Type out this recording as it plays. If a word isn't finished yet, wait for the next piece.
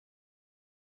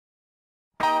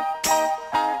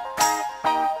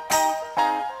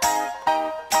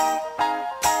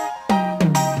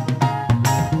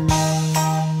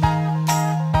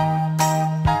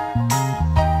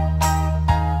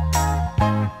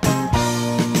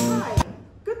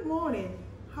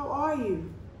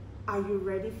Are you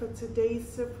ready for today's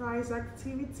surprise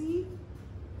activity?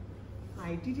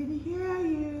 I didn't hear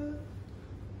you.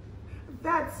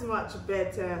 That's much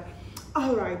better.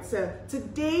 All right, so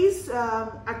today's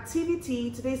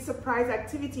today's surprise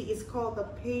activity is called the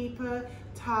paper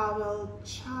towel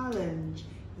challenge.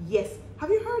 Yes, have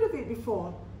you heard of it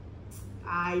before?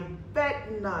 I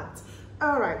bet not.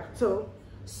 All right, so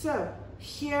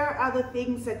here are the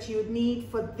things that you need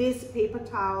for this paper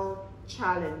towel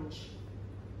challenge.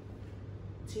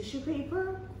 Tissue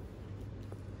paper,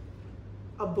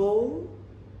 a bowl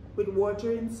with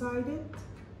water inside it,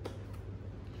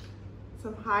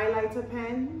 some highlighter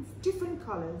pens, different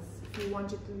colors if you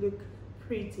want it to look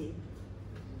pretty.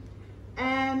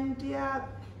 And yeah,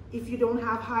 if you don't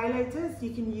have highlighters, you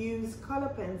can use color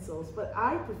pencils, but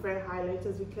I prefer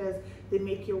highlighters because they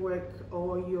make your work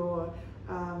or your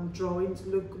drawings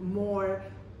look more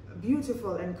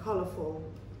beautiful and colorful.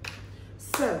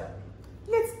 So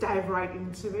let's dive right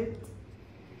into it.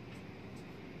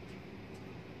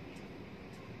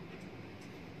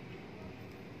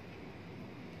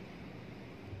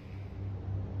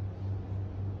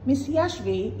 Miss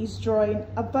Yashvi is drawing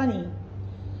a bunny,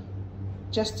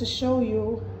 just to show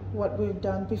you what we've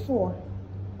done before.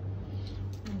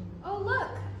 Oh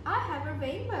look, I have a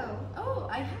rainbow. Oh,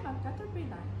 I have a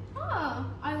butterfly. Oh,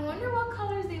 I wonder what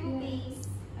colors they will be.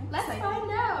 Let's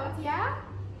find out, yeah?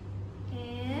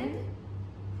 And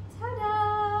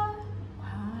ta-da!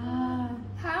 Wow,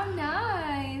 how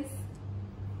nice!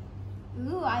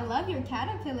 Ooh, I love your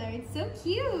caterpillar. It's so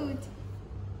cute.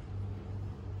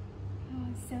 Oh,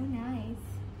 so nice.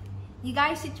 You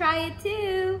guys should try it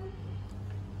too.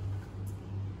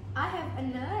 I have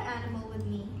another animal with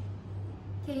me.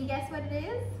 Can you guess what it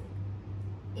is?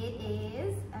 It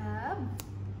is a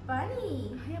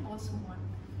bunny. I have also one.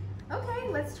 Okay,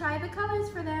 let's try the colors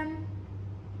for them.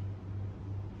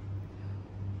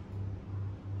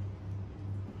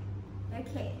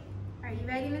 Okay, are you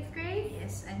ready, Miss Grace?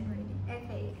 Yes, I'm ready.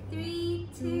 Okay, 3,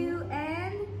 2,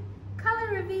 and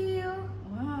color reveal.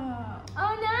 Wow.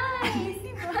 Oh, nice!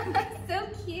 So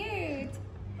cute.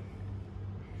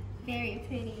 Very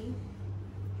pretty.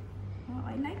 Oh,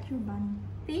 I like your bunny.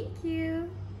 Thank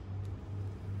you.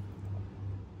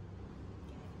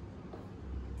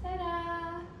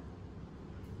 Ta-da!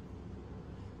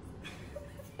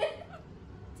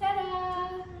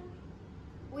 Ta-da!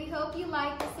 We hope you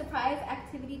liked the surprise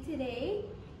activity today.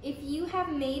 If you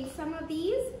have made some of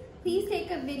these, please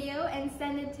take a video and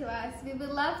send it to us. We would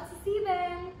love to see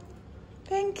them.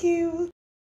 Thank you.